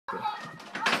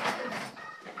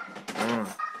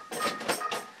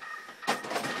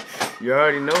You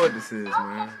already know what this is,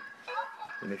 man.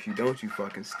 And if you don't, you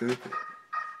fucking stupid.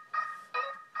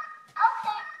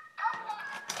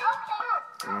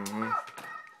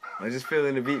 I'm just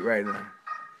feeling the beat right now.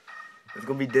 It's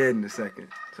gonna be dead in a second,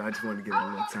 so I just want to give it a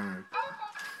little time.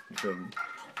 You feel me?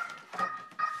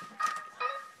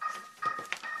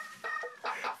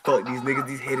 Fuck these niggas,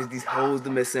 these haters, these hoes, the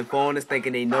misinformers,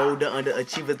 thinking they know the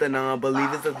underachievers, the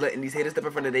non-believers, that's letting these haters step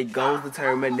in front of their goals.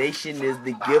 Determination is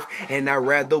the gift, and I'd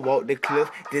rather walk the cliff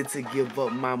than to give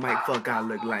up my mic. Fuck, I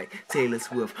look like Taylor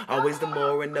Swift. Always the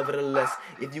more and nevertheless.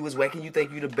 If you was whacking, you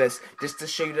think you the best. Just to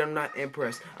show you that I'm not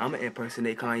impressed. I'ma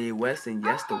impersonate Kanye West, and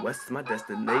yes, the West is my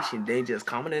destination. Danger is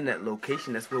common in that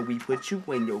location. That's where we put you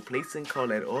in your place and call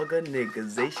that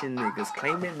organization. Niggas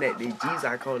claiming that they G's,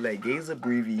 I call that gays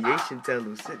abbreviation. Tell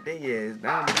them sit their ass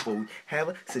down before we have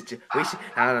a situation.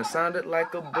 I done sounded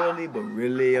like a bully, but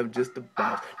really I'm just a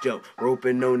boss. Jump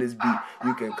roping on this beat,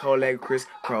 you can call that Chris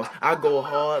Cross. I go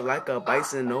hard like a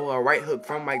bison, or a right hook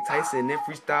from Mike Tyson. And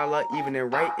freestyler, even in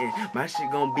writing, my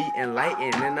shit gon' be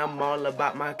enlightened. And I'm all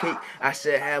about my cake. I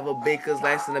should have a baker's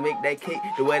license to make that cake.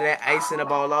 To wear that ice in the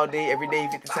ball all day, every day,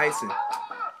 50 Tyson.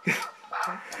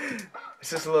 It's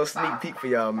just a little sneak peek for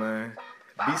y'all, man.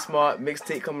 Be Smart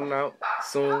mixtape coming out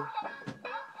soon.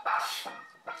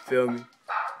 Feel me?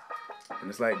 And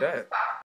it's like that.